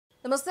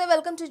నమస్తే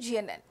welcome to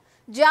GNN.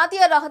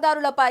 జాతీయ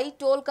రహదారులపై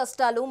టోల్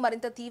కష్టాలు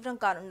మరింత తీవ్రం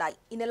కానున్నాయి.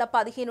 ఈ నెల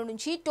 15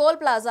 నుంచి టోల్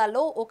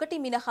ప్లాజాల్లో ఒకటి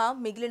మినహా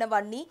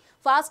మిగిలినవన్నీ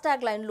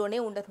ఫాస్టాగ్ లైన్లోనే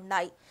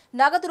ఉండనున్నాయి.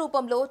 నగదు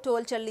రూపంలో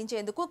టోల్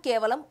చెల్లించేందుకు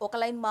కేవలం ఒక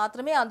లైన్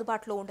మాత్రమే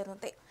అందుబాటులో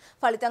ఉండనుంది.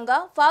 ఫలితంగా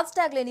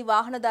ఫాస్టాగ్ లేని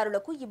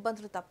వాహనదారులకు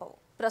ఇబ్బందులు తప్పవు.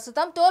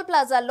 ప్రస్తుతం టోల్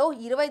ప్లాజాల్లో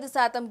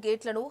 25%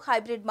 గేట్లను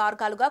హైబ్రిడ్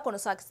మార్గాలుగా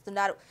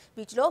కొనసాగిస్తున్నారు.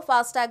 వీటిలో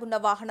ఫాస్టాగ్ ఉన్న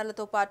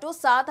వాహనాలతో పాటు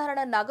సాధారణ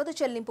నగదు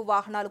చెల్లింపు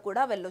వాహనాలు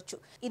కూడా వెళ్లొచ్చు.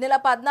 ఈ నెల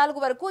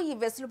 14 వరకు ఈ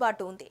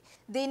వెసులుబాటు ఉంది.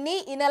 దీన్ని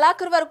ఈ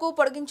నెలాఖరు వరకు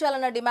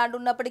పొడిగించాలన్న డిమాండ్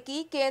ఉన్నప్పటికీ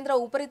కేంద్ర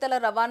ఉపరితల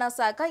రవాణా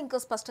శాఖ ఇంకా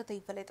స్పష్టత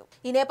ఇవ్వలేదు.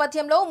 ఈ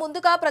నేపథ్యంలో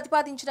ముందుగా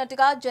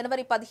ప్రతిపాదించినట్టుగా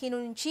జనవరి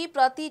 15 నుంచి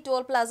ప్రతి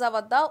టోల్ ప్లాజా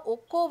వద్ద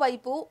ఒక్కో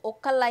వైపు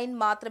ఒక్క లైన్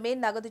మాత్రమే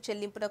నగదు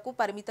చెల్లింపునకు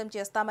పరిమితం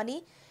చేస్తామని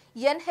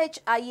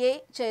NHIA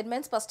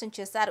చైర్మన్ స్పష్టం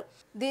చేశారు.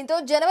 దీంతో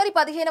జనవరి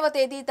 15వ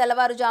తేదీ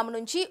తెల్లవారుజాము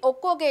నుంచి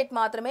ఒక్కో గేట్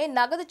మాత్రమే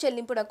నగదు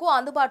చెల్లింపునకు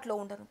అందుబాటులో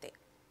ఉండనుంది.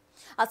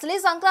 అసలే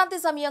సంక్రాంతి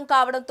సమయం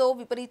కావడంతో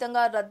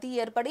విపరీతంగా రద్దీ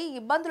ఏర్పడి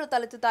ఇబ్బందులు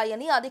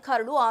తలెత్తుతాయని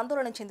అధికారులు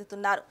ఆందోళన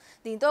చెందుతున్నారు.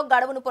 దీంతో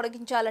గడువును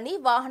పొడిగించాలని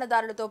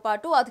వాహనదారులతో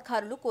పాటు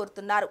అధికారులు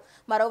కోరుతున్నారు.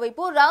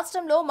 మరోవైపు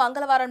రాష్ట్రంలో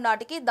మంగళవారం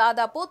నాటికి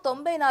దాదాపు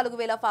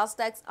 94,000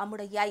 ఫాస్టాగ్స్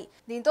అమ్ముడయ్యాయి.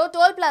 దీంతో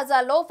టోల్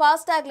ప్లాజాల్లో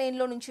ఫాస్టాగ్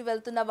లేన్లో నుంచి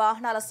వెళ్తున్న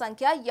వాహనాల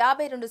సంఖ్య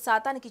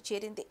 52%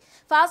 చేరింది.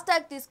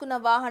 ఫాస్టాగ్ తీసుకున్న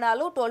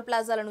వాహనాలు టోల్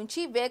ప్లాజాల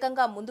నుంచి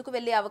వేగంగా ముందుకు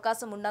వెళ్లే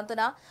అవకాశం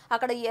ఉన్నందున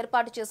అక్కడ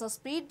ఏర్పాటు చేసిన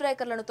స్పీడ్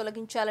బ్రేకర్లను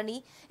తొలగించాలని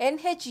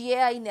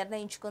NHAI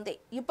నిర్ణయించుకుంది.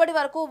 ఇప్పటి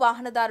వరకు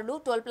వాహనదారులు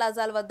టోల్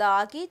ప్లాజాల వద్ద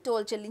ఆగి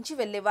టోల్ చెల్లించి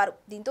వెళ్లేవారు.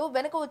 దీంతో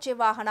వెనుక వచ్చే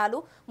వాహనాలు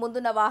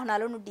ముందున్న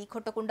వాహనాలను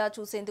ఢీకొట్టకుండా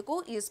చూసేందుకు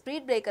ఈ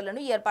స్పీడ్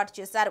బ్రేకర్లను ఏర్పాటు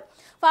చేశారు.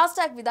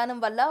 ఫాస్టాగ్ విధానం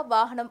వల్ల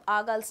వాహనం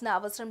ఆగాల్సిన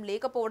అవసరం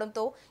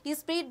లేకపోవడంతో ఈ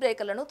స్పీడ్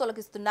బ్రేకర్లను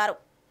తొలగిస్తున్నారు.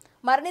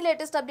 మరిన్ని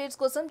లేటెస్ట్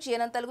అప్డేట్స్ కోసం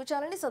GNN తెలుగు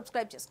ఛానల్ ని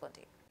సబ్స్క్రైబ్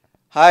చేసుకోండి.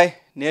 హాయ్,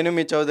 నేను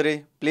మీ Chowdary.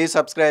 Please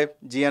subscribe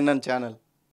GNN channel.